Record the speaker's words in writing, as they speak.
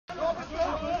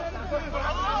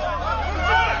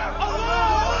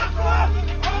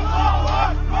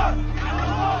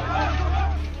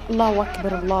Allahu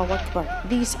Akbar, Allahu Akbar.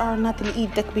 These are not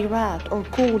Eid Takbirat or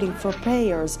calling for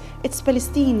prayers. It's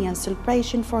Palestinian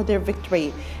celebration for their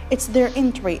victory. It's their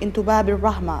entry into Bab al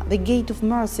Rahma, the Gate of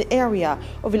Mercy area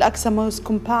of Al Aqsa Mosque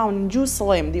compound in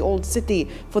Jerusalem, the old city,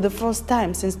 for the first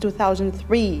time since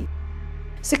 2003.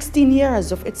 16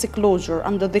 years of its closure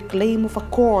under the claim of a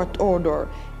court order.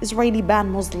 Israeli ban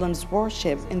Muslims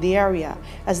worship in the area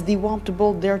as they want to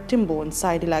build their temple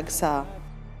inside Al Aqsa.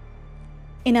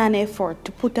 In an effort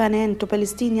to put an end to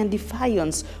Palestinian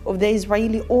defiance of the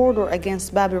Israeli order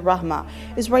against Bab al Rahma,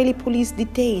 Israeli police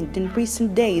detained in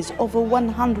recent days over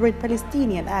 100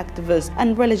 Palestinian activists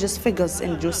and religious figures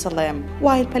in Jerusalem,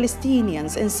 while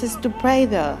Palestinians insist to pray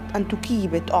there and to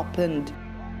keep it opened.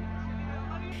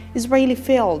 Israeli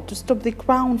failed to stop the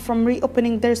Crown from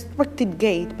reopening the restricted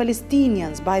gate.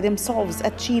 Palestinians by themselves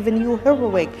achieve a new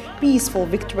heroic, peaceful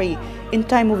victory in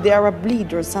time of the Arab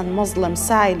leaders and Muslim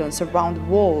silence around the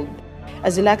world.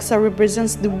 As Al Aqsa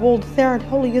represents the world's third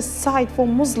holiest site for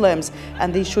Muslims,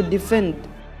 and they should defend.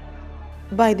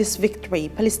 By this victory,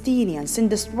 Palestinians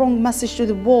send a strong message to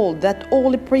the world that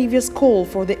all the previous call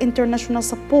for the international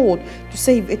support to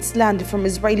save its land from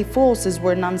Israeli forces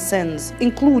were nonsense,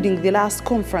 including the last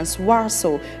conference,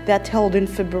 Warsaw, that held in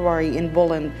February in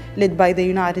Poland, led by the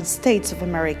United States of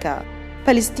America.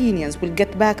 Palestinians will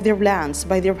get back their lands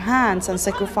by their hands and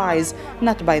sacrifice,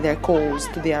 not by their calls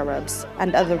to the Arabs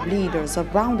and other leaders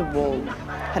around the world.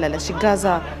 Halala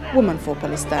Shigaza, Women for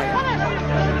Palestine.